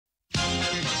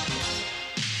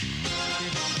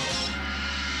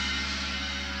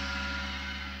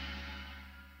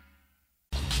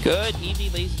Good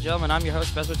evening, ladies and gentlemen. I'm your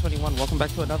host, Bezzo21. Welcome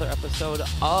back to another episode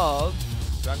of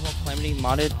Dragon Ball Calamity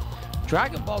modded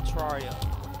Dragon Ball Terraria.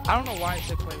 I don't know why I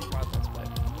said Calamity modded Let's Play.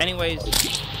 Anyways,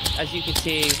 as you can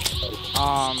see,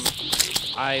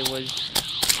 I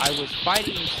was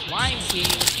fighting Slime King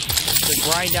to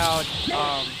grind out,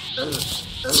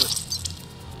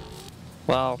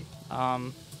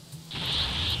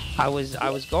 I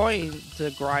was going to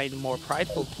grind more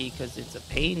Prideful Key because it's a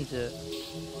pain to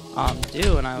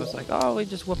do, and I was like, oh, we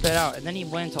just whip it out, and then he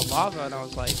went into lava, and I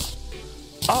was like,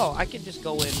 oh, I can just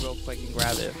go in real quick and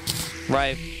grab it,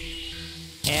 right?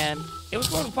 And it was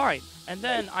going fine, and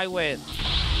then I went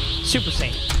Super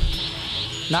Saiyan.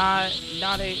 Not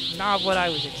what I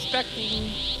was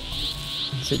expecting.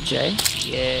 Is it J?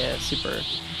 Yeah, Super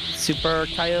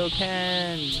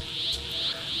Kaioken.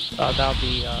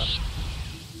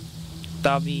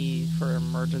 That'll be for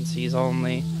emergencies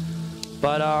only.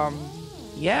 But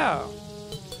yeah.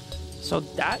 So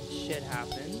that shit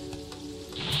happened.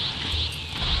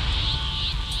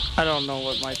 I don't know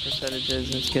what my percentage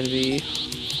is. It's gonna be.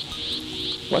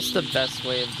 What's the best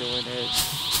way of doing it?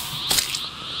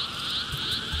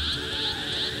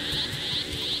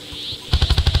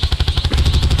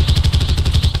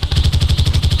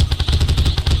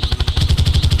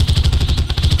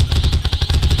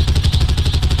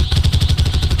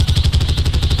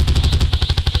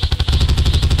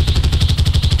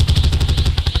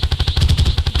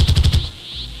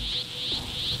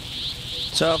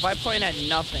 So if I point at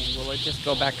nothing, will it just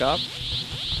go back up?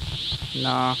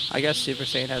 Nah, I guess Super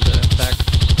Saiyan has an effect.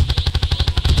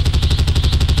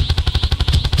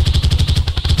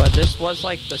 But this was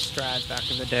like the strat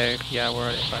back in the day. Yeah, we're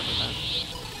at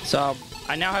 5%. So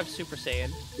I now have Super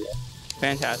Saiyan.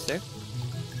 Fantastic.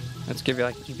 Let's give you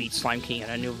like, you beat Slime King in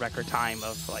a new record time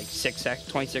of like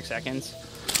 26 seconds.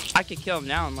 I could kill him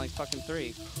now in like fucking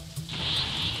 3.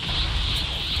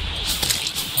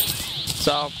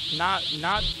 So, not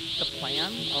the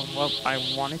plan of what I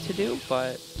wanted to do,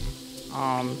 but,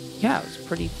 yeah, it was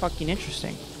pretty fucking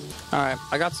interesting. Alright,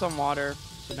 I got some water,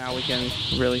 so now we can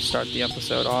really start the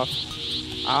episode off.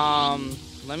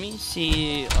 Let me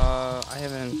see,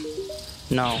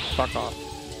 no, fuck off.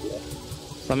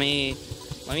 Let me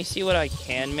see what I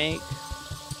can make.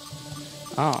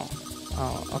 Oh,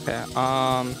 okay,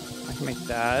 I can make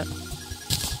that.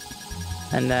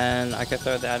 And then I could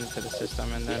throw that into the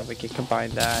system, and then we can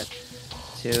combine that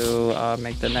to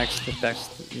make the next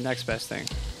best thing.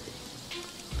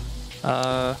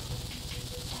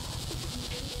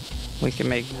 We can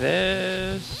make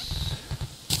this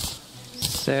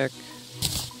sick.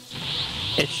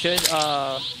 It should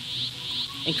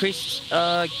increase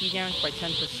key damage by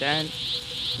 10%,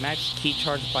 max key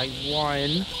charge by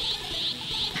 1,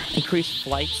 increase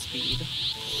flight speed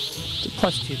to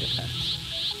 +2 defense.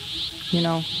 You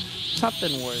know,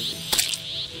 something worthy.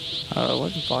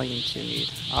 What does volume 2 need?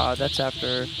 That's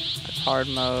hard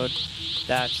mode.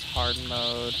 That's hard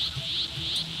mode.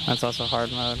 That's also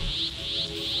hard mode.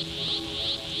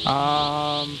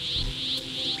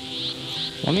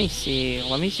 Let me see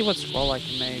what scroll I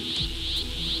can make.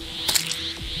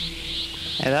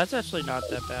 Yeah, that's actually not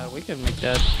that bad. We can make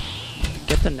that.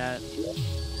 Get the net.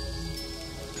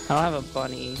 I don't have a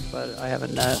bunny, but I have a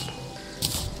net.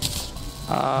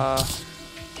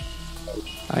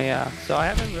 Yeah, so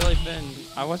I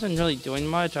wasn't really doing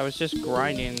much. I was just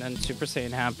grinding, and then Super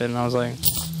Saiyan happened, and I was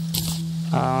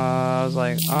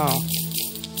like, oh,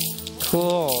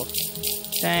 cool,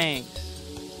 thanks,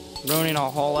 ruining a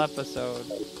whole episode.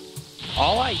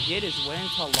 All I did is went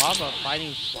into lava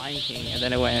fighting Slime King, and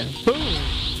then it went, boom,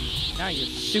 now you're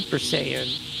Super Saiyan.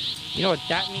 You know what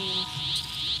that means?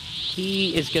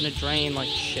 He is gonna drain like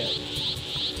shit.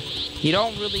 You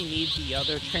don't really need the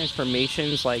other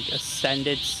transformations like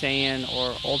Ascended Saiyan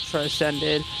or Ultra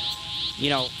Ascended.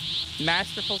 You know,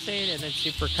 Masterful Saiyan and then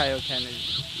Super Kaioken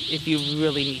is if you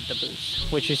really need the boost,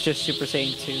 which is just Super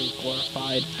Saiyan 2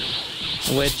 glorified.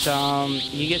 Which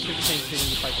you get Super Saiyan 2 when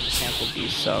you fight the Cancel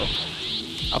Beast. So,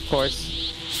 of course,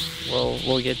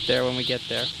 we'll get there when we get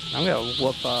there. I'm gonna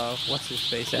whoop what's his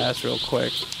face ass real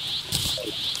quick.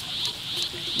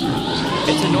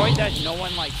 It's annoying that no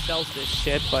one like sells this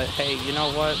shit, but hey, you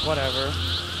know what? Whatever.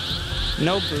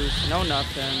 No boost, no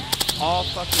nothing. All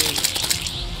fucking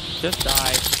just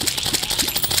die.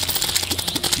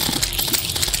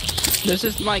 This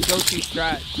is my go-to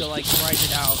strat to like grind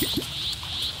it out.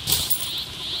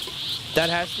 That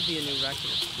has to be a new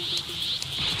record.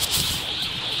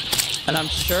 And I'm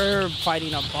sure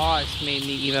fighting a boss made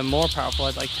me even more powerful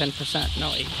at like 10%.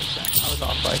 No, 8%. I was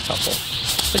off by a couple.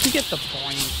 But you get the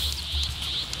point.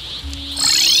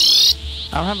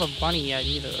 I don't have a bunny yet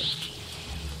either.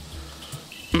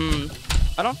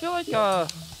 I don't feel like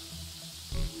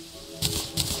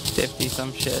 50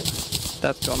 some shit.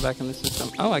 That's going back in the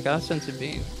system. Oh, I got a sense of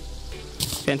being.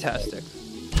 Fantastic.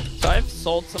 So I've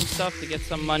sold some stuff to get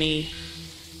some money.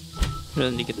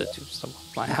 Really need to get the two stuff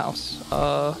off my house.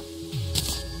 But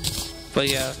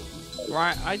yeah,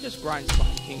 I just grind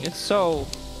Slime King. It's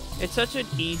such an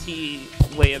easy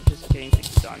way of just getting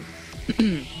things done.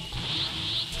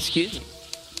 Excuse me.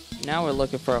 Now we're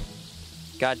looking for a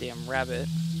goddamn rabbit.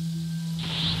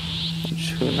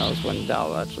 Which, who knows when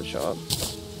that'll actually show up.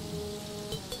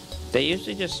 They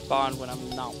usually just spawn when I'm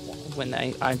not, when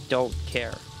I don't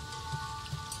care.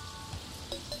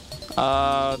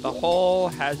 The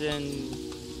hole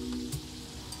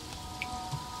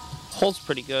holds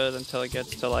pretty good until it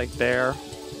gets to like there.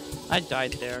 I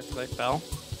died there because I fell.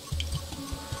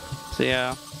 So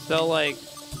yeah,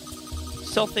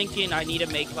 still thinking I need to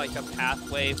make like a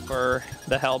pathway for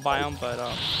the hell biome, but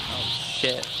oh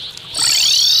shit.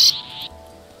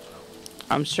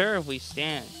 I'm sure if we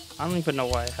stand, I don't even know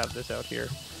why I have this out here.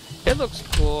 It looks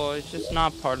cool, it's just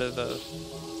not part of the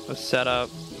setup.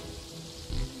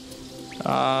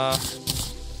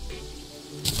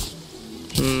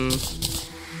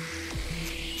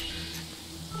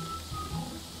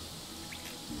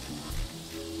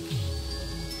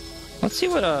 Let's see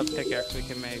what pickaxe we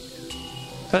can make.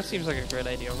 That seems like a great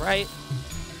idea, right?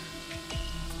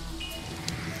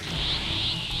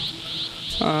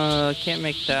 Can't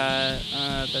make that.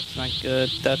 That's not good.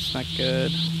 That's not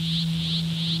good.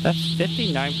 That's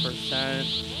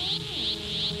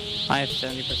 59%. I have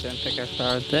 70% pickaxe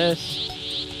power. This.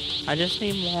 I just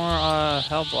need more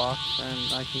hell blocks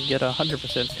and I can get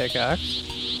 100% pickaxe.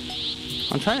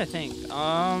 I'm trying to think.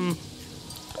 I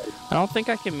don't think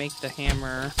I can make the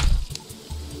hammer.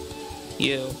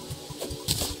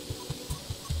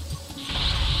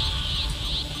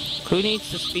 Who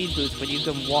needs the speed boost when you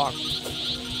can walk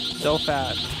so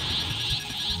fast?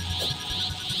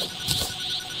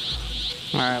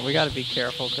 Alright, we gotta be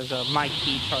careful because my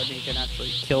key charging can actually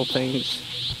kill things.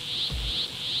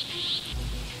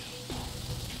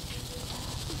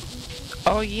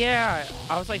 Oh yeah,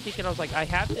 I was like thinking, I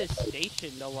have this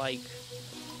station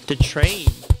to train.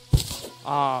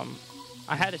 I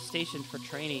had a station for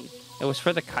training. It was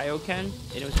for the Kaioken,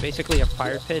 and it was basically a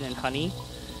fire pit and honey.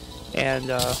 And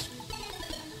that's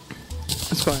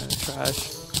going in the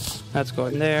trash. That's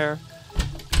going there.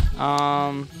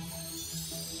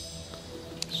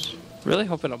 Really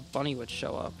hoping a bunny would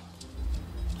show up.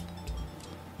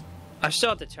 I still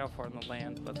have to terraform the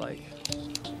land, but like,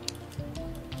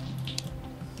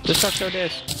 just not show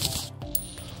this.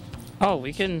 Oh,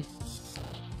 we can.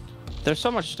 There's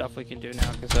so much stuff we can do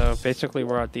now because basically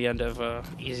we're at the end of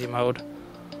easy mode.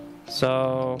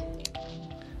 So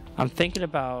I'm thinking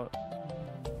about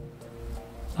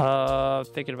a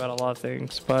lot of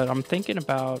things, but I'm thinking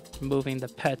about moving the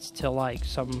pets to like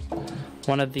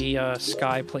one of the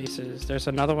sky places. There's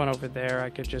another one over there.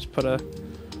 I could just put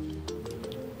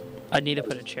I need to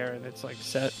put a chair in. It's like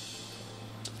set.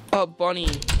 Oh, bunny!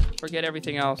 Forget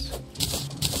everything else.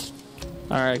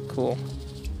 All right, cool.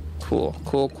 Cool.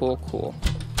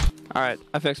 Alright,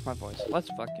 I fixed my voice. Let's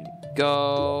fucking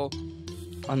go.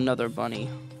 Another bunny.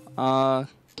 No.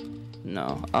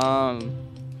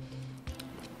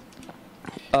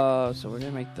 So we're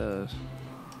gonna make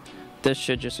this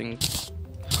should just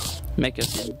make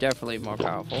us definitely more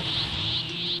powerful.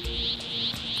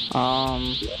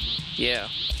 Yeah.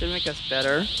 Should make us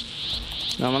better.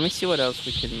 Now let me see what else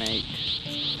we can make.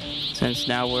 Since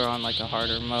now we're on like a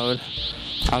harder mode.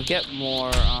 I'll get more,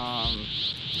 I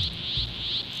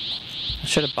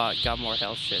should have got more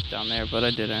health shit down there, but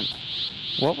I didn't.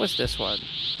 What was this one?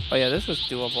 Oh yeah, this was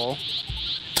doable.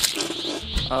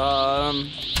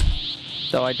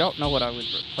 Though I don't know what I would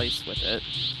replace with it.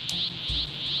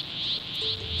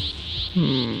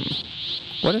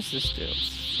 What does this do?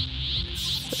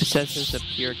 It says there's a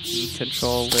pure key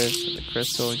control with the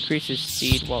crystal. Increases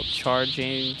speed while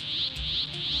charging.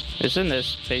 Isn't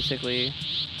this basically...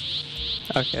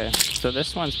 Okay, so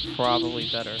this one's probably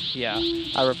better. Yeah,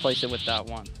 I replace it with that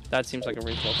one. That seems like a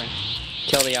reasonable thing.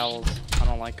 Kill the owls. I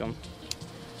don't like them.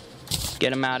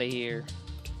 Get them out of here.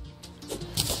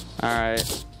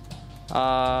 Alright.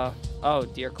 Oh,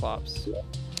 deer clops.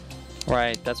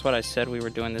 Right, that's what I said we were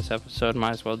doing this episode.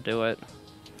 Might as well do it.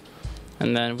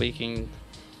 And then we can...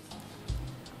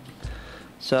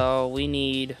 So, we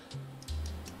need...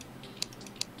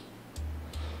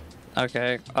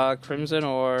 Okay, crimson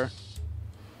ore...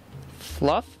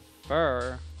 Fluff,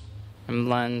 fur, and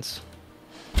lens.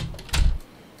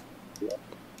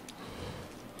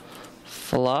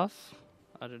 Fluff?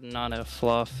 I did not have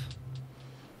fluff.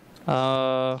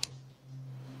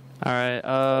 Alright,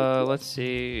 let's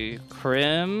see.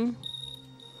 Crim.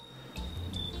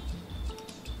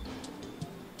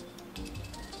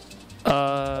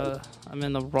 I'm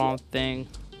in the wrong thing.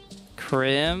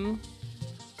 Crim.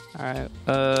 Alright,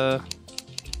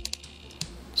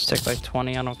 stick like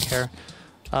 20, I don't care.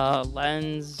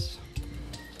 Lens.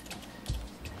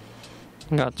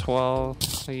 I got 12.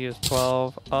 I use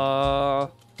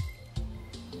 12.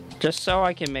 Just so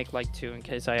I can make like 2 in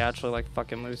case I actually like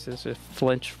fucking lose this with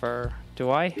flinch fur. Do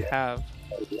I have...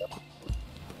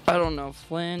 I don't know,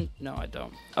 flint? No, I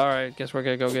don't. Alright, guess we're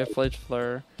gonna go get flinch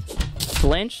fur.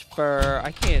 Flinch fur.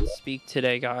 I can't speak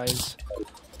today, guys.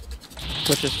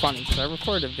 Which is funny, because I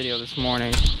recorded a video this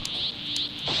morning.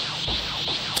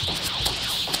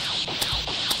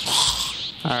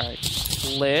 Alright,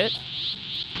 lit.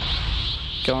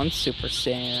 Going Super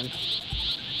Saiyan.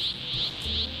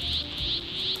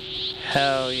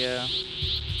 Hell yeah.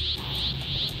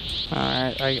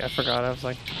 Alright, I forgot. I was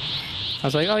like,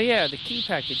 oh yeah, the key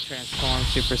package transforms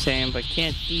Super Saiyan, but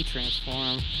can't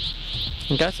de-transform.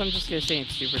 I guess I'm just gonna say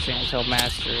Super Saiyan until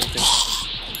Mastery, because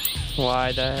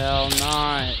why the hell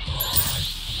not?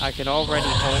 I can already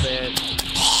hold it.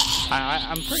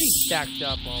 I'm pretty stacked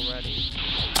up already.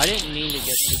 I didn't mean to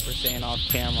get Super Saiyan off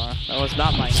camera. That was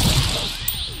not my intention.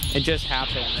 It just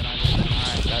happened, and I was like,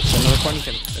 alright, that's another recording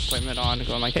equipment on,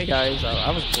 going like, hey guys,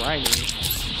 I was grinding.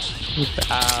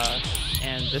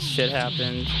 And this shit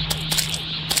happened.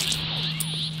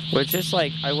 Which is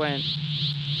like, I went,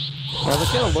 well, I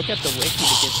was gonna look at the wiki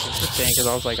to get Super Saiyan, because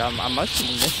I was like, I must be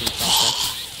missing something.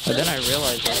 But then I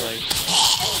realized, I was like,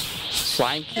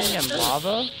 Slime King and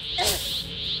Lava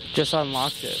just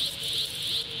unlocked it.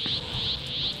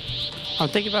 I'm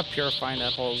thinking about purifying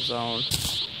that whole zone.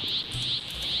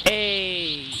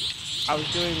 Hey! I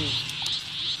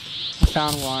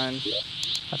found one.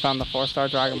 I found the 4-star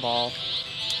Dragon Ball.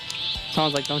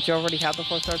 Someone's like, don't you already have the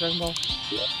 4-star Dragon Ball?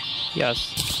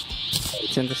 Yes.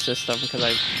 It's in the system because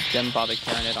I didn't bother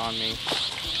carrying it on me.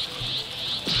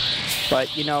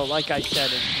 But, you know, like I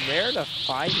said, it's rare to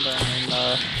find them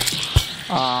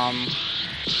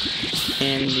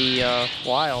in the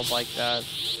wild like that.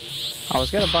 I was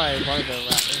gonna buy one of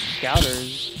the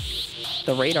scouters,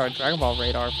 the radar, Dragon Ball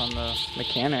radar from the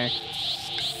mechanic.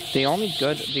 The only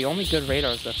good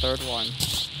radar is the 3rd one.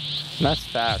 And that's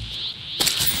fact.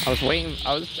 I was waiting.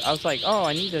 I was like, oh,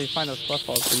 I need to find those fluff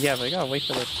balls. But yeah, but I gotta wait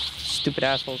for the stupid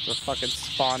assholes to fucking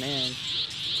spawn in,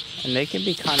 and they can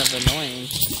be kind of annoying.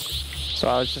 So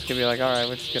I was just gonna be like, all right,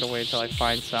 we're just gonna wait until I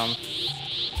find some,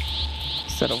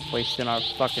 instead of wasting our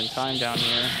fucking time down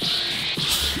here.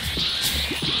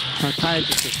 I'm kind of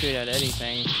just to shoot at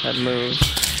anything that moves,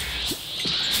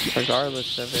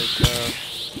 regardless of its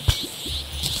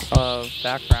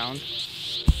background.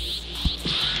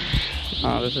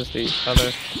 Oh, this is the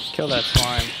other. Kill that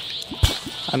slime.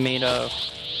 I mean,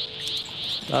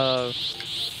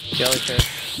 jellyfish.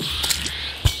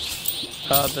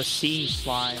 The sea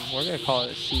slime. We're gonna call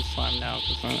it a sea slime now,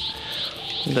 because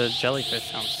the jellyfish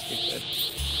sounds stupid.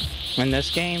 In this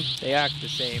game, they act the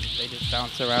same. They just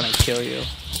bounce around and kill you.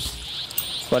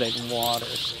 But in water.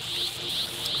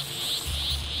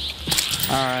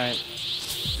 Alright.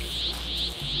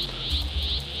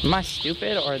 Am I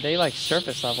stupid, or are they like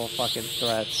surface level fucking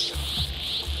threats?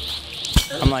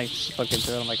 I'm like looking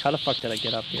through it, I'm like, how the fuck did I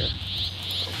get up here?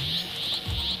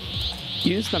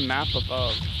 Use the map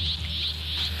above.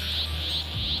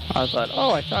 I thought,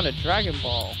 oh, I found a Dragon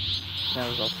Ball. And it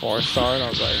was a 4-star, and I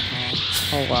was like,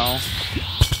 oh well.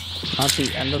 Not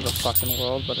the end of the fucking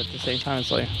world, but at the same time, it's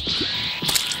like,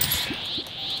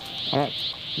 I don't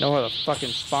know where the fucking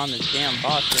spawn this damn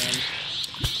boss in.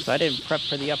 So I didn't prep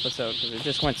for the episode, because it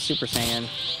just went Super Saiyan.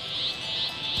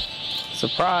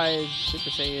 Surprise! Super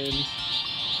Saiyan.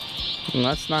 And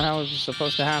that's not how it was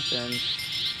supposed to happen.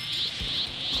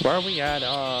 Where are we at,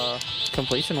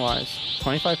 completion-wise?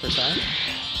 25%?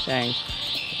 Dang.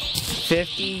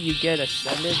 50, you get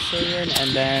Ascended Saiyan,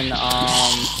 and then,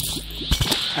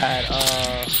 at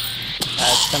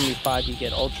 75, you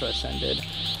get Ultra Ascended.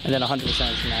 And then 100%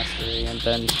 is Mastery, and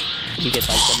then you get,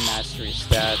 like, the Mastery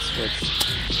stats, which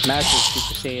Mastery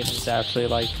Super Saiyan is actually,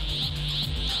 like,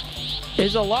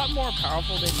 is a lot more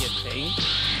powerful than you think,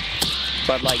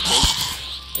 but, like,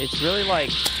 it's really,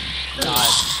 like, not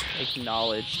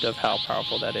acknowledged of how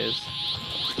powerful that is.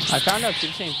 I found out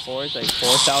Super Saiyan 4 is, like,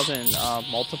 4,000,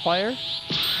 multiplier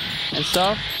and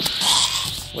stuff,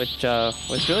 which,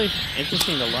 was really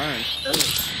interesting to learn.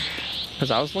 Because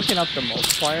I was looking up the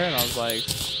multiplier, and I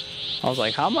was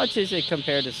like, how much is it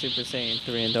compared to Super Saiyan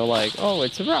 3? And they're like, oh,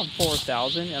 it's around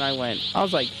 4,000. And I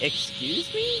was like,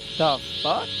 excuse me? The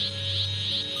fuck?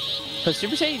 Because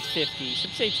Super Saiyan 50,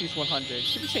 Super Saiyan 2 is 100,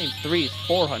 Super Saiyan 3 is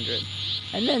 400,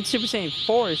 and then Super Saiyan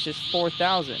 4 is just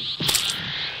 4,000.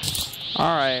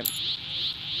 Alright.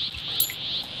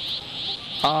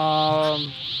 I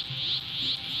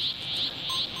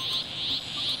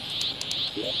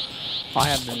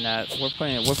have the net. We're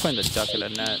putting the duck in the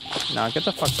net. Nah, get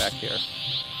the fuck back here.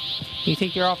 You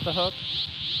think you're off the hook?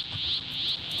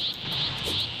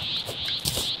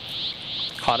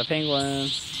 Caught a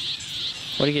penguin.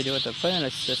 What do you do with it? Put it in a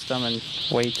system and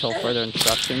wait till further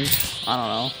instructions. I don't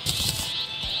know.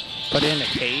 Put it in a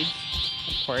cage,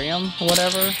 aquarium, or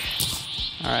whatever.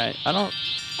 Alright, I don't,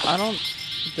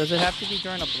 does it have to be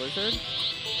during a blizzard?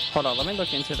 Hold on, let me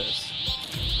look into this.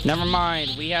 Never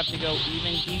mind, we have to go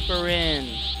even deeper in.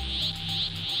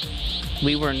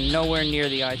 We were nowhere near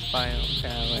the ice biome,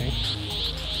 apparently.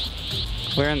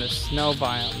 We're in the snow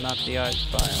biome, not the ice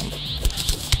biome.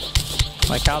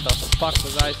 Like, how the fuck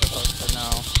was I supposed to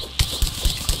know?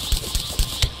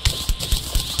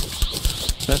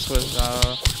 This was,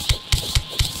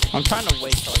 I'm trying to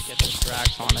wait till I get this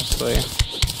Drax, honestly.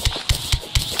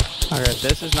 Okay,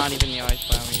 this is not even the ice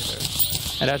biome either.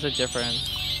 It has a different...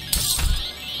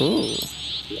 Ooh.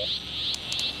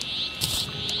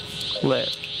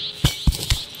 Lit.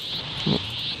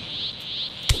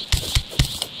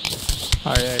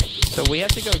 Alright, so we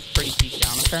have to go pretty deep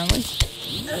down, apparently.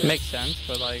 Makes sense,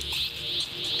 but like...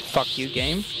 Fuck you,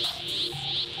 game.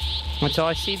 Until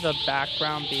I see the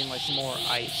background being like more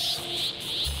ice.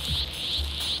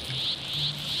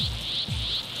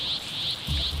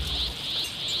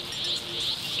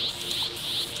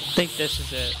 I think this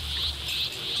is it.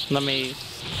 Let me...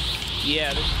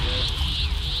 Yeah, this is it.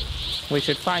 We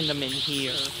should find them in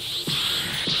here.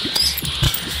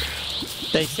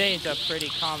 They say it's a pretty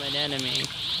common enemy.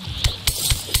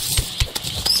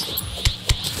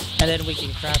 And then we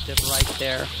can craft it right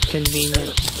there.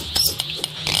 Convenient.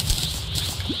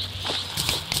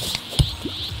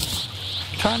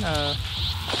 I'm trying to...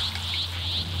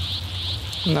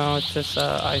 No, it's just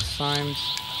ice slimes.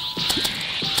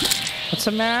 What's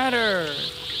the matter?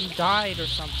 He died or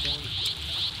something.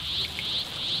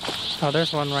 Oh,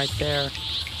 there's one right there.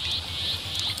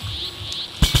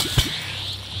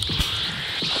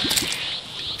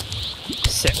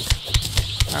 Sick.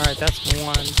 Alright, that's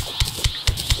one.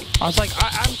 I was like,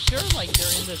 I'm sure like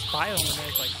they're in this biome and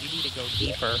it's like, you need to go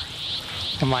deeper.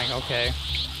 I'm like, okay.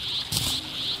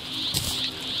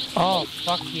 Oh,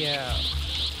 fuck yeah.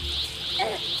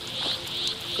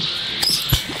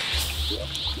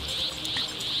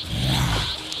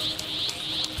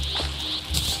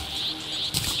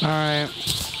 Alright.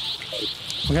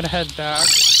 I'm gonna head back.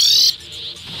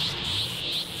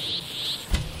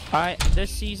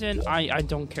 This season, I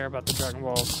don't care about the Dragon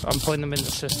Balls. I'm putting them in the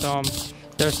system.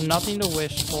 There's nothing to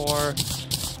wish for.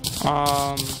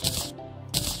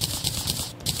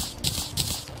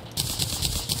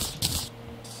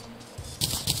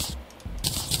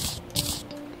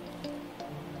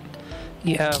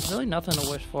 Yeah, really nothing to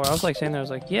wish for. I was like saying there, I was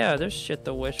like, yeah, there's shit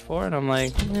to wish for, and I'm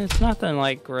like, it's nothing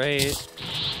like great.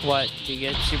 What, do you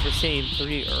get Super Saiyan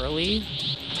 3 early?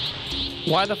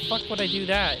 Why the fuck would I do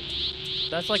that?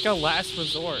 That's like a last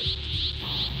resort.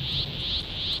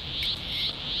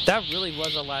 That really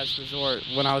was a last resort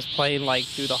when I was playing like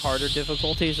through the harder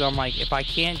difficulties. I'm like, if I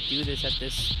can't do this at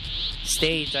this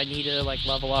stage, I need to like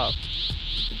level up.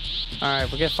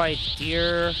 Alright, we're gonna fight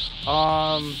Deer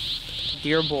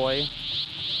Boy.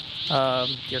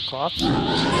 Deer Cloth.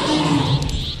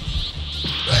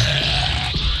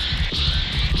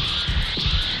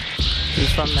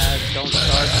 He's from that Don't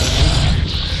Starve game.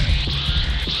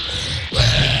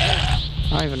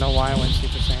 I don't even know why I went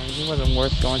Super Saiyan. He wasn't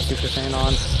worth going Super Saiyan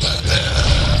on.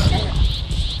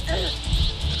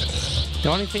 The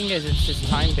only thing is, it's just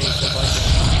time-based.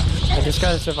 Like, I just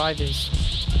gotta survive this.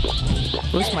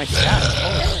 Boost my stats.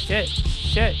 Oh, shit.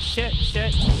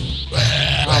 Shit.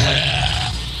 Oh my...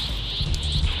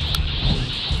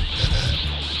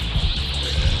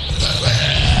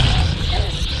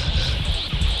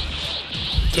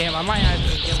 Damn, I might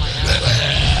have to get my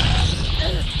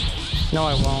ass. No,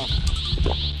 I won't.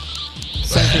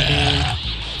 Sensor beam.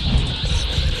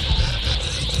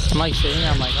 I'm like sitting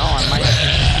there, I'm like, oh, I might have to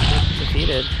get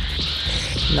defeated.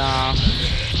 Nah.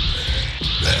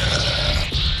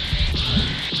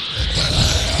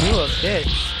 You a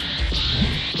bitch.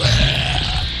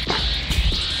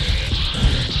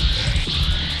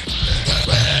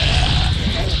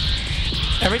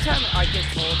 Every time I get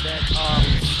told that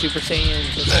Super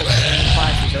Saiyan, this whole Saiyan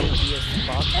class is OP as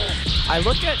fuck, I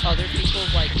look at other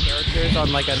people's like characters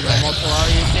on like a normal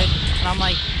Terraria shit, and I'm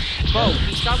like, bro,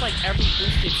 he's got like every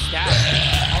boosted stat.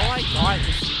 All I got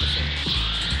is Super Saiyan.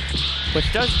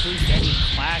 which does boost any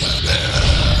class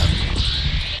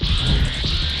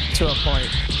to a point.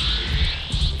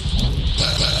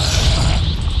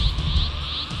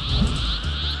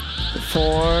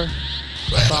 Four,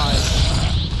 five.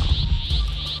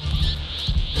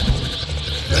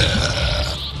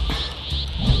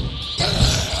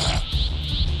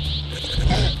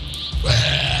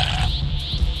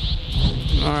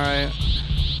 Alright.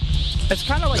 It's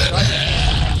kind of like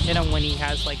hit him when he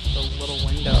has like the little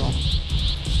window.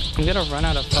 I'm gonna run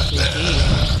out of fucking key.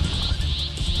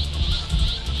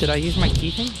 Did I use my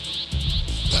key thing?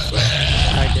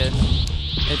 I did.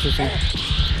 Interesting.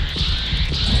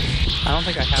 I don't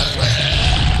think I have one.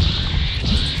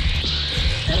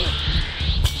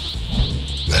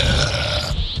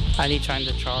 I need time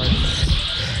to charge.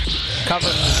 Cover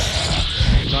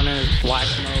me. Going in black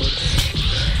mode.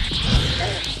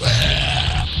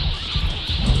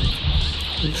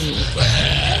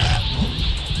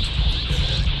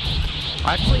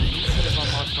 Actually, he could have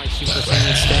unlocked my Super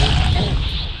Saiyan state.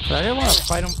 But I didn't want to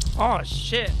fight him. Oh,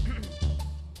 shit.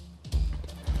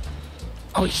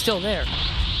 Oh, he's still there.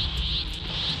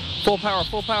 Full power,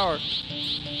 full power.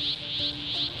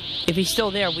 If he's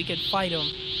still there, we can fight him.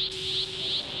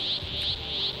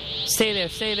 Stay there,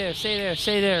 stay there, stay there,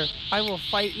 stay there. I will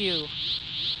fight you.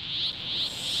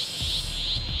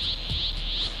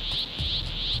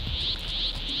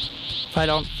 If I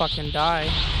don't fucking die.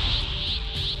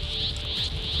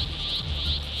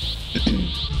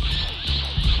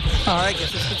 Alright,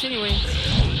 guess it's continuing.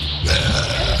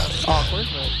 Awkward,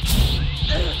 but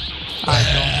I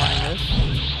don't mind this.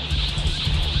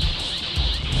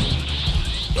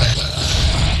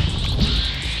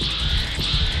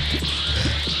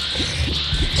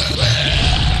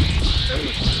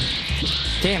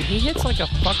 Damn, he hits like a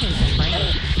fucking train.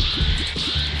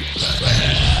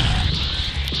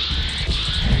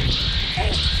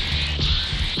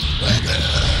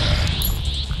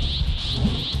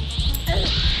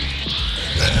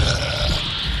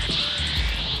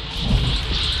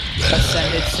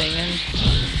 Ascended Saiyan.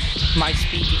 My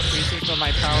speed decreases, but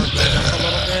my power goes up a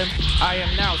little bit. I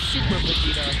am now Super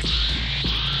Vegeta.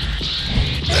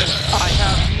 I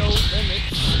have no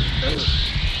limits.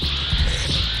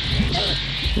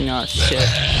 Oh shit.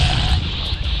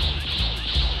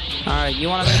 Alright, you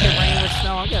wanna make it rain with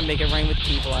snow? I'm gonna make it rain with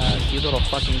T-Blast, you little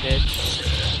fucking bitch.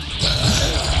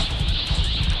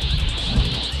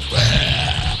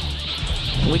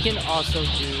 We can also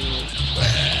do...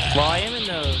 Well, I am in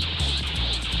the...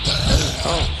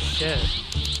 Oh, shit.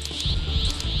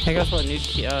 Hey, guess what? New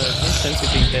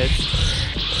sensitive bitch.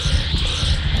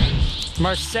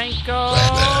 Marsenko!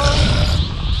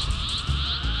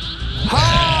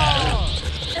 Ha!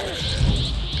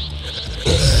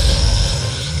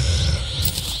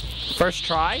 First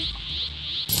try?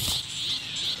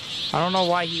 I don't know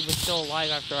why he was still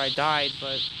alive after I died,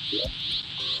 but...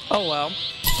 Oh well.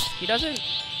 He doesn't...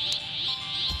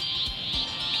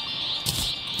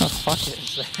 What the fuck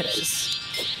is this?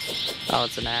 Oh,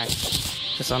 it's an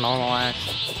axe. Just a normal axe.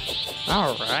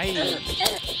 Alright.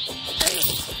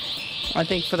 I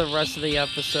think for the rest of the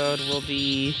episode will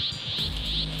be...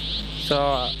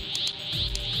 So...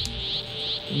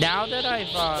 now that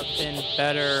I've been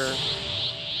better...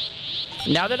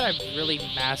 Now that I've really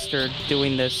mastered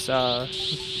doing this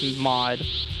mod,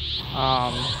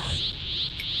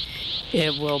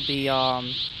 it will be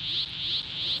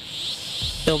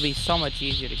it'll be so much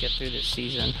easier to get through this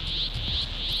season.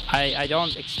 I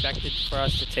don't expect it for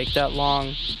us to take that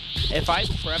long. If I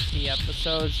prep the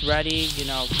episodes ready, you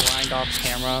know, grind off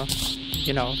camera,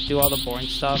 you know, do all the boring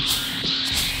stuff.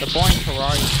 The boring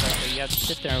Terraria stuff where you have to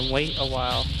sit there and wait a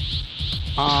while.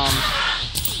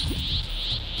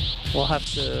 We'll have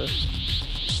to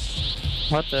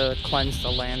cleanse the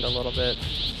land a little bit.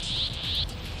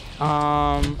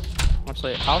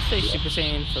 Actually, I'll stay Super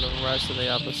Saiyan for the rest of the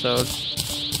episode.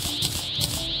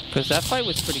 Because that fight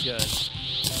was pretty good.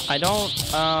 I don't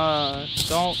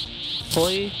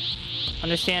fully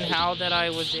understand how that I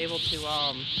was able to,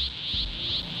 how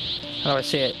do I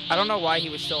say it? I don't know why he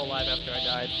was still alive after I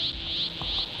died.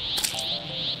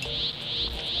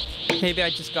 Maybe I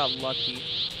just got lucky.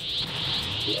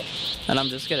 And I'm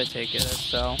just gonna take it as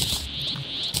so.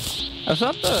 Is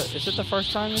it the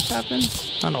first time this happened?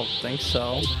 I don't think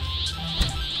so.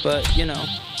 But, you know.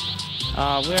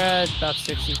 We're at about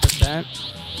 60%.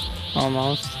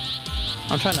 Almost.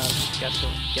 I'm trying to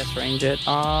guess range it.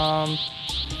 Well.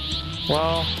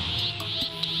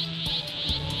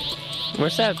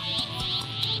 Where's that?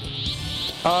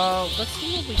 Let's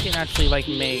see what we can actually, like,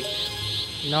 make.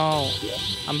 No.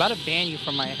 I'm about to ban you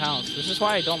from my house. This is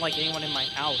why I don't like anyone in my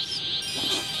house.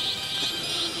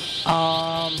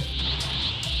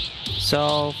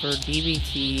 So for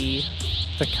DBT,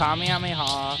 the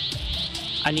Kamehameha,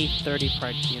 I need 30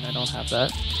 Pride Key and I don't have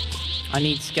that. I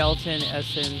need Skeleton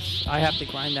Essence. I have to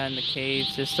grind that in the cave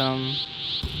system.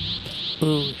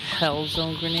 Ooh, Hell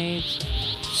Zone Grenades.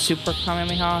 Super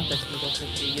Kamehameha. That's gonna go for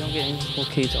free. You don't get any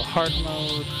okay to hard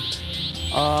mode.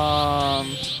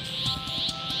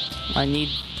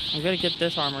 I'm gonna get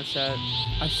this armor set.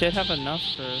 I should have enough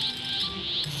for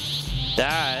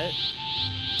that.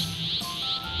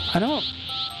 I don't.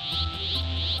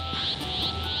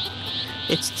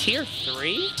 It's tier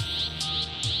 3?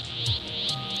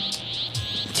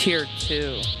 Tier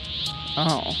 2.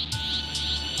 Oh.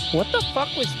 What the fuck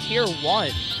was tier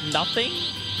 1? Nothing?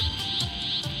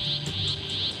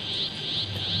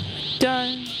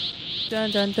 Dun. Dun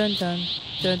dun dun dun.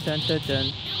 Dun dun dun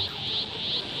dun.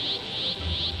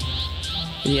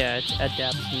 Yeah, it's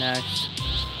Adept next.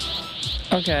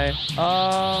 Okay,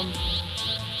 oh,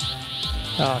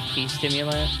 key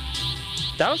stimulant.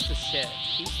 That was the shit.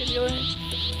 Key stimulant?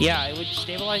 Yeah, it would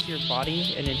stabilize your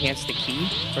body and enhance the key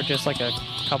for just like a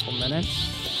couple minutes.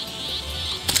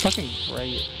 Fucking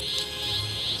great.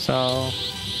 So,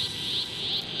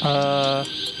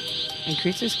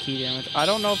 increases key damage. I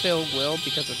don't know if it will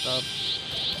because of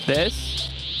this.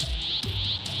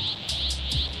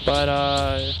 But,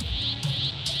 alright,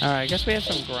 I guess we have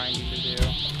some grinding to do.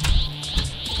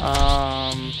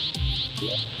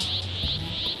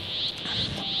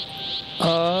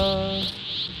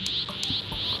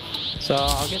 So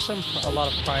I'll get a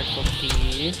lot of prideful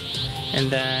key, and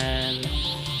then,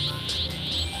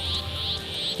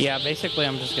 yeah, basically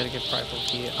I'm just gonna get prideful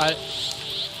key. I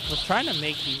was trying to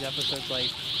make these episodes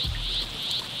like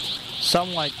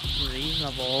somewhat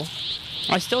reasonable.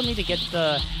 I still need to get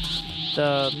the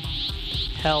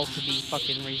hell to be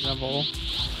fucking reasonable.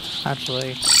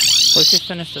 Actually, we should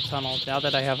finish the tunnel now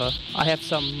that I have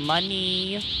some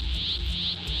money.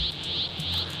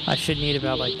 I should need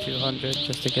about like 200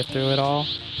 just to get through it all.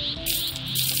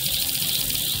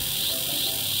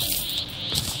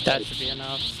 That should be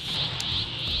enough.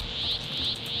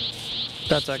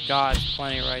 That's a god's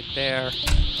plenty right there.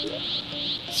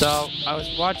 So I was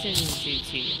watching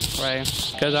GT, right?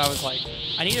 Because I was like,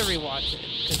 I need to rewatch it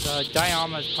because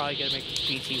Diama is probably gonna make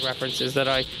GT references that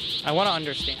I want to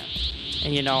understand.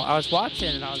 And you know, I was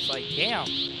watching and I was like, damn,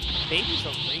 Baby's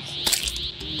a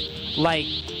racist. Like,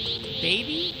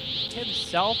 Baby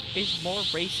himself is more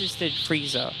racist than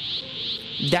Frieza.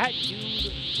 That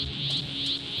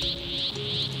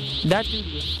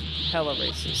dude was hella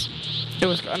racist. It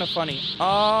was kind of funny.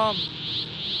 Oh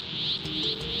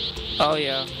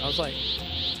yeah, I was like,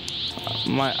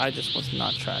 I just was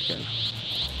not tracking.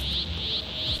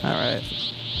 All right,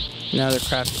 now they're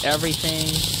crafting everything.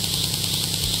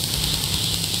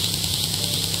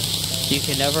 You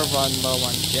can never run low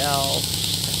on gel.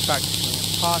 It's practically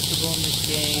impossible in this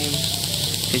game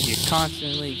because you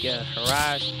constantly get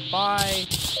harassed by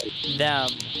them.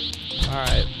 All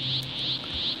right,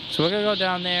 so we're gonna go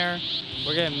down there.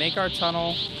 We're gonna make our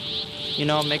tunnel. You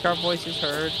know, make our voices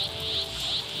heard.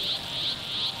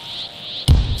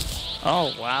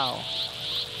 Oh, wow.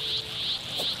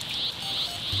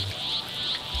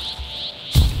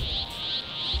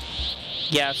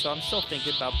 Yeah, so I'm still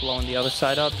thinking about blowing the other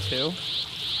side up, too.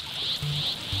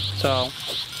 So.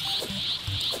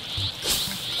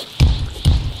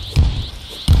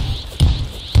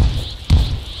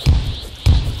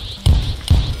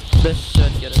 This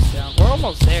should get us down. We're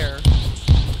almost there.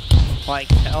 Like,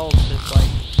 hell, just like,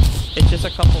 it's just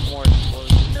a couple more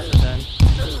explosions, and then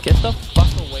get the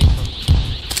fuck away from me.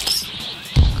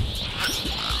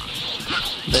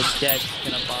 The dead's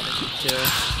gonna bother me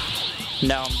too.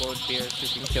 Now I'm Lord Beerus who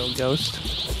can kill Ghost.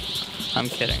 I'm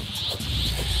kidding.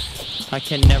 I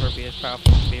can never be as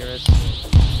powerful as Beerus.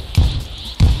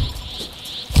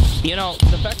 You know,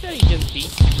 the fact that he just beat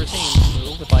Super Saiyan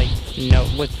Blue with like,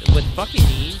 with fucking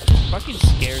ease, fucking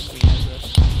scares me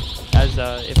as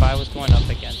if I was going up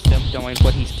against him, knowing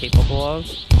what he's capable of.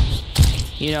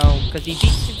 You know, because he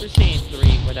beat Super Saiyan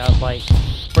 3 without, like,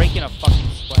 breaking a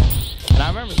fucking sweat. And I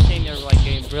remember sitting there, like,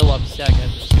 getting real upset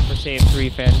as a Super Saiyan 3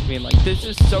 fan, being like, this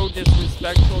is so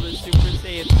disrespectful to Super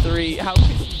Saiyan 3. How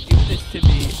could you do this to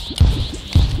me?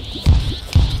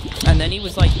 And then he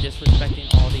was, like, disrespecting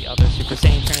all the other Super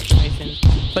Saiyan transformations.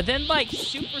 But then, like,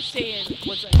 Super Saiyan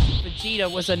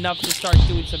Vegeta was enough to start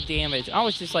doing some damage. I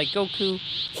was just like, Goku.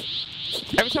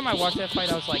 Every time I watched that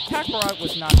fight, I was like, Kakarot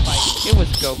was not fighting. It was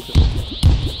Goku.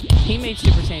 He made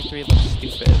Super Saiyan 3 look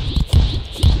stupid.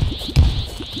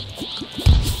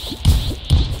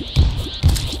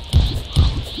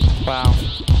 Wow.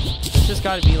 This has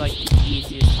got to be, like, the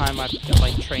easiest time I've,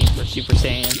 like, trained for Super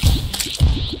Saiyan.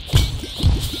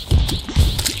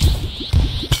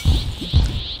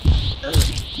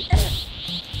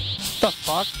 the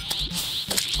fuck?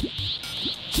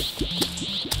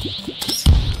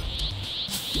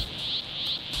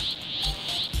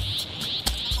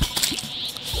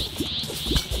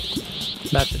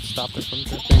 That should stop it from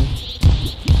dripping.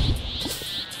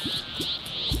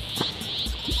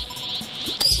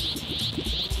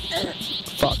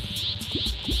 Fuck.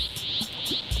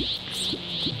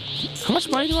 How much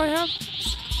money do I have?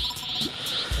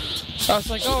 I was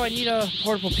like, oh, I need a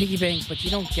portable piggy bank, but you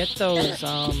don't get those,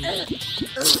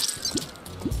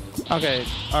 Okay,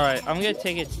 alright, I'm gonna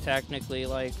take it technically,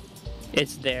 like,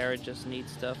 it's there, it just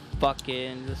needs to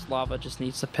bucket, and this lava just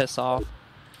needs to piss off.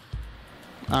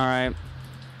 Alright.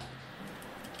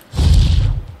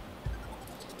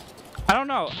 I don't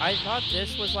know, I thought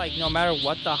this was like, no matter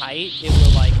what the height, it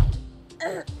would like...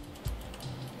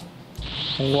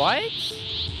 What?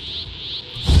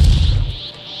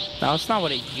 No, it's not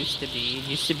what it used to be. It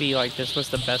used to be like this was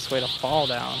the best way to fall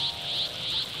down.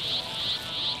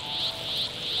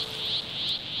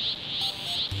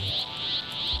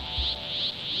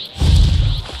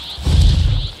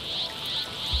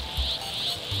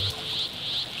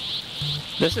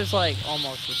 This is like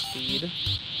almost the speed.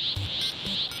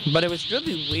 But it was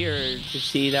really weird to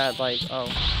see that like, oh,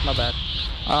 my bad.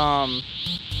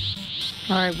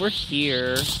 Alright, we're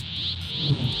here.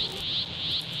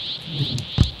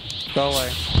 Go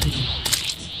away.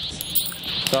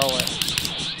 Go away.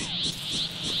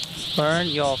 Burn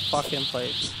your fucking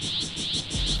place.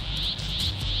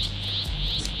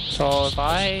 So if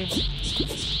I...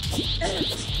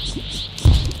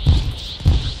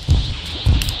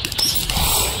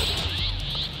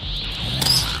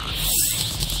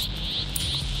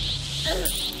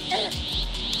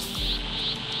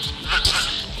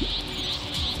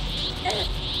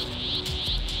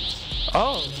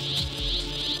 Oh!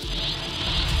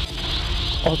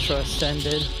 Ultra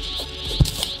ascended.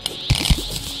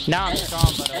 Now I'm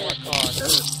strong, but at what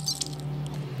cost?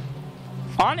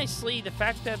 Honestly, the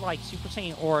fact that like Super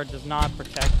Saiyan Aura does not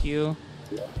protect you,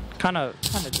 kind of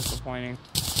disappointing.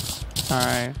 All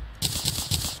right.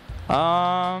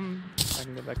 I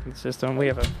can get back in the system. We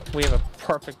have a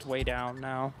perfect way down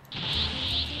now,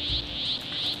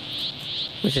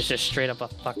 which is just straight up a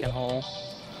fucking hole.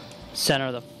 Center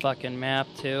of the fucking map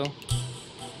too.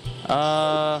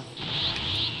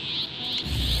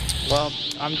 Well,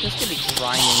 I'm just gonna be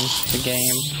grinding the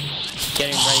game,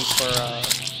 getting ready for,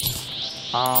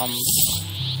 I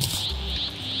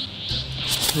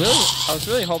was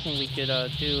really hoping we could,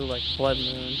 do, like, Blood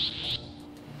Moon.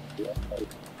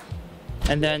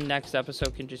 And then next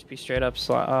episode can just be straight up,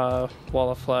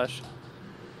 Wall of Flesh.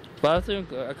 Blood Moon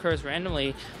occurs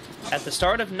randomly at the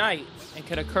start of night, and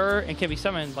can occur, and can be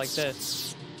summoned like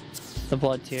this. The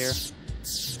Blood Tier.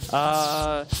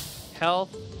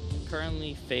 Health.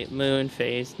 Currently moon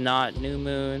phase, not new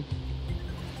moon.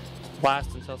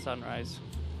 Last until sunrise.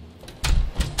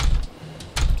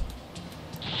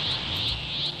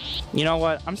 You know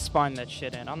what? I'm spawning that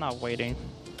shit in. I'm not waiting.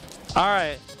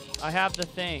 Alright, I have the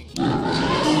thing.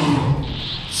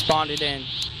 Spawned it in.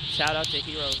 Shout out to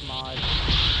Heroes Mod.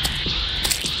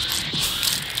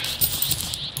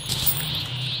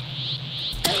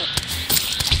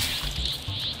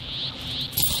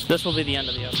 This will be the end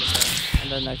of the episode. In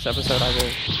the next episode,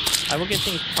 I will get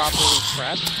things properly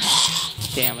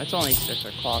prepped. Damn, it's only 6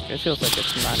 o'clock. It feels like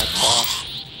it's 9 o'clock.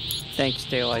 Thanks,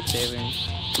 daylight savings.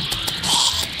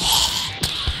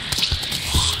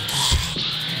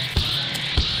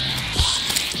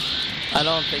 I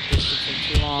don't think this should take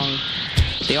too long.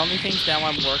 The only things that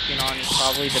I'm working on is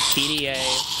probably the PDA,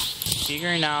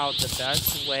 figuring out the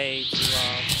best way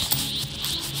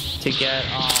to get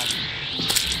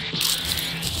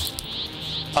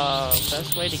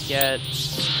best way to get,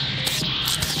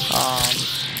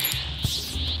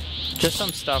 just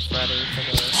some stuff ready for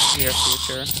the near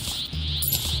future.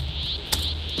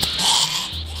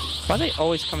 Why are they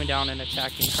always coming down and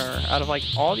attacking her, out of, like,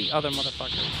 all the other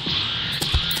motherfuckers?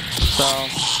 So,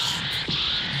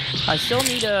 I still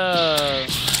need I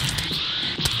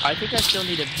think I still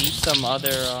need to beat some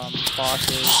other,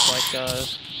 bosses, like,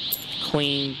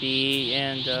 Queen Bee,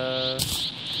 and,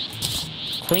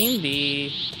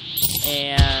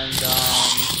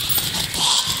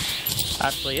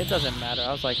 actually, it doesn't matter.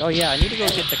 I was like, oh yeah, I need to go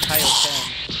get the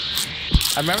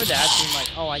Kaioken. I remember that being like,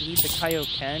 oh, I need the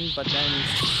Kaioken, but then,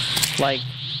 like,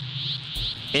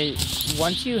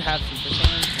 once you have Super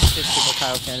Saiyan, it's just get the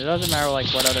Kaioken. It doesn't matter,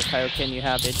 like, what other Kaioken you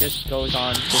have, it just goes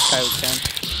on this Kaioken,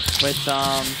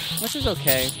 which is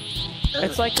okay.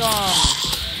 It's like,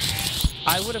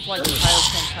 I would have liked the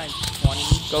Kaioken times 20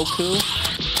 Goku,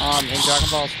 in Dragon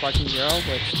Ball Sparking Zero,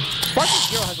 which Sparking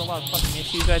Zero has a lot of fucking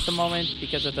issues at the moment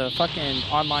because of the fucking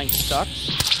online sucks.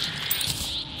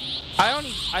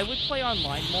 I would play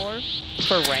online more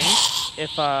for rank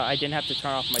if I didn't have to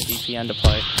turn off my VPN to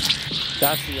play.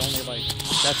 That's the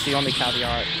only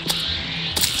caveat.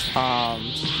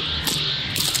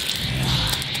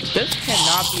 This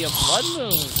cannot be a blood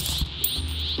moon.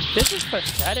 This is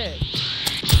pathetic.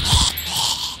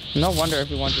 No wonder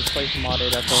everyone just plays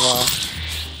modded after a while.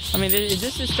 I mean,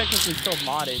 this is technically still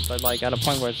modded, but like at a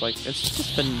point where it's like it's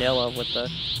just vanilla with a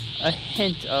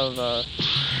hint of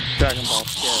Dragon Ball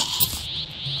shit.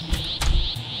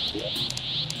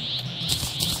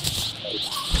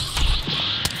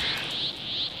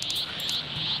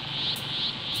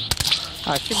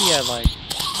 I should be at like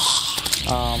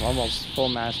almost full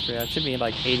mastery. I should be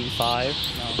like 85.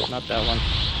 No, not that one.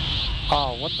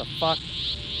 Oh, what the fuck?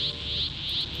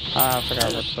 I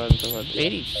forgot what buttons it was.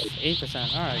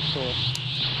 88%. Alright, cool.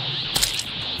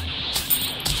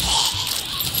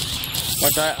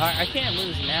 But I can't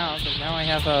lose now, because now I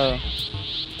have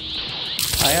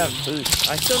boosts.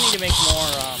 I still need to make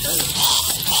more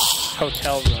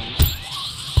hotel rooms.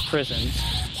 Prisons.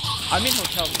 I mean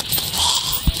hotel rooms.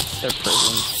 They're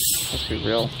prisons. Let's be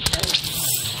real.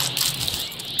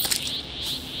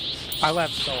 I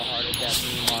laughed so hard at that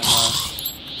meme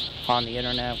on the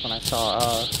internet when I saw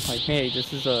like, hey,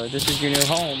 this is your new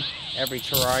home. Every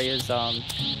Terraria's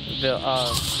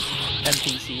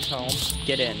NPC's home.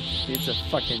 Get in. It's a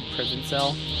fucking prison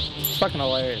cell. It's fucking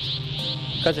hilarious.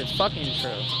 Because it's fucking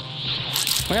true.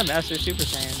 We got Master Super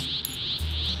Saiyan.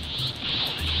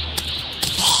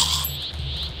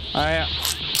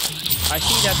 I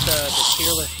see that the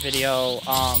tier list video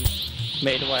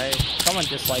made away. Someone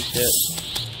disliked it.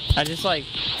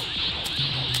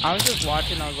 I was just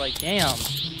watching, I was like, damn.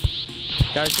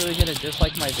 You guys really gonna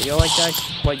dislike my video like that?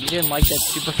 What, you didn't like that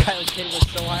Super Kylo kid was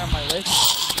so high on my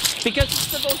list? Because it's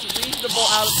the most reasonable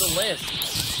out of the list.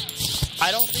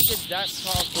 I don't think it's that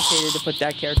complicated to put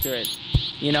that character in.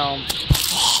 You know?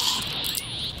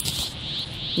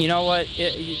 You know what?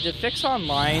 The fix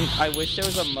online, I wish there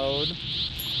was a mode,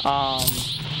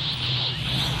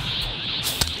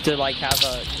 to like have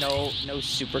no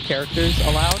super characters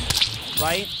allowed,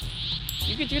 right?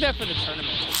 You could do that for the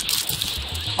tournament.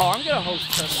 Oh, I'm gonna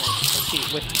host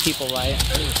tournaments with people, right?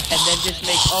 And then just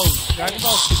make, Dragon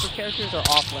Ball Super characters are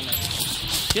off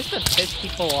limits. Just to piss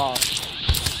people off.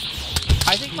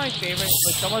 I think my favorite,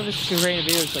 like someone was creating a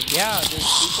video, it's like, yeah, there's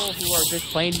people who are just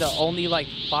playing the only like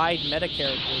 5 meta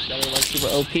characters that are like super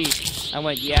OP. I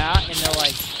went, yeah, and they're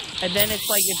like, and then it's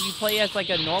like if you play as like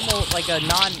a normal, like a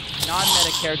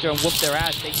non-meta character and whoop their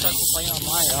ass, they start to play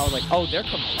online. And I was like, oh, they're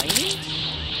complaining?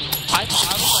 I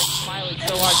was like smiling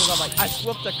so hard because I'm like, I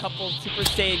whooped a couple Super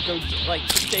Saiyan, like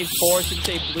Super Saiyan 4, Super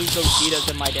Saiyan Blue Gogetas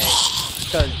in my day.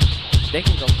 Because they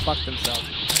can go fuck themselves.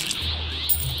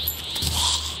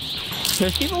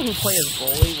 There's people who play as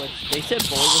Bully, which they said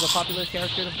Bully was a popular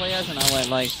character to play as, and I went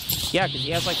like, yeah, because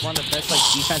he has like one of the best like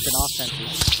defense and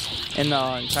offenses in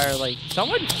the entire like.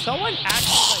 Someone actually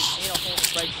like made a whole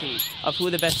spreadsheet of who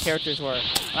the best characters were,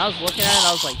 and I was looking at it and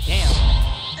I was like, damn,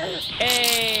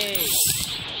 hey,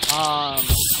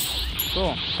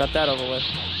 cool, got that over with.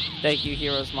 Thank you,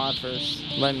 Heroes Mod, for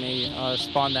letting me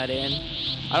spawn that in.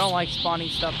 I don't like spawning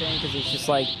stuff in because it's just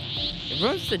like it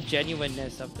ruins the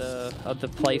genuineness of the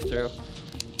playthrough.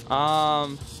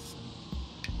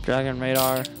 Dragon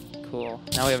Radar, cool.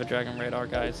 Now we have a Dragon Radar,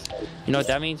 guys. You know what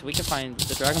that means? We can find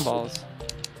the Dragon Balls.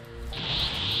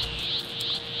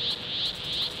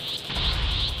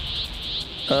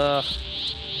 Am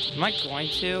I going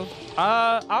to?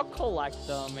 I'll collect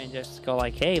them and just go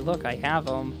like, hey, look, I have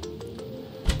them.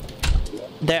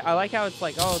 I like how it's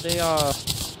like, oh,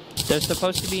 they're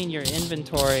supposed to be in your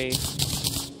inventory.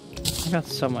 I got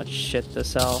so much shit to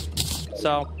sell.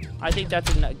 So, I think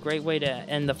that's a great way to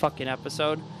end the fucking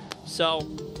episode. So,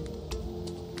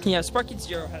 yeah, Sparky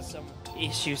Zero has some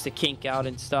issues to kink out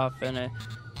and stuff. And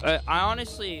I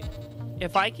honestly,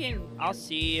 if I can, I'll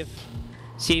see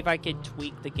if I can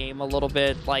tweak the game a little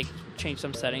bit. Like, change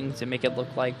some settings and make it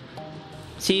look like.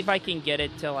 See if I can get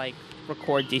it to, like,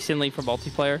 record decently for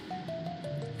multiplayer.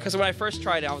 Because when I first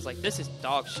tried it, I was like, this is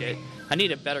dog shit. I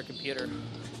need a better computer.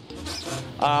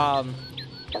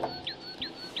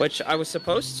 Which I was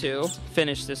supposed to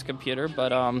finish this computer,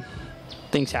 but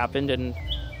things happened and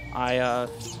I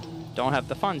don't have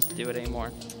the funds to do it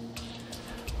anymore.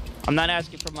 I'm not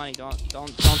asking for money. Don't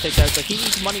take that as like he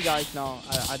needs money, guys. No,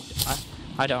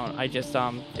 I don't. I just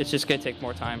it's just gonna take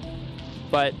more time.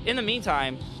 But in the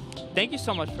meantime, thank you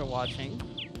so much for watching.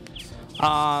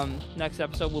 Next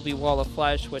episode will be Wall of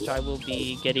Flesh, which I will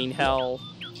be getting hell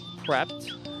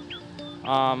prepped.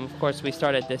 Of course, we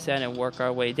start at this end and work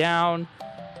our way down.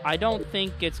 I don't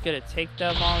think it's going to take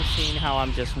that long, seeing how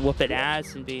I'm just whooping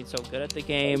ass and being so good at the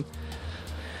game.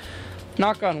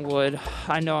 Knock on wood.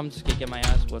 I know I'm just going to get my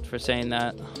ass whooped for saying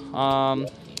that.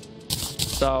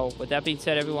 So, with that being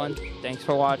said, everyone, thanks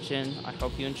for watching. I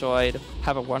hope you enjoyed.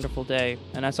 Have a wonderful day.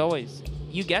 And as always,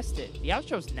 you guessed it, the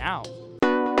outro's now.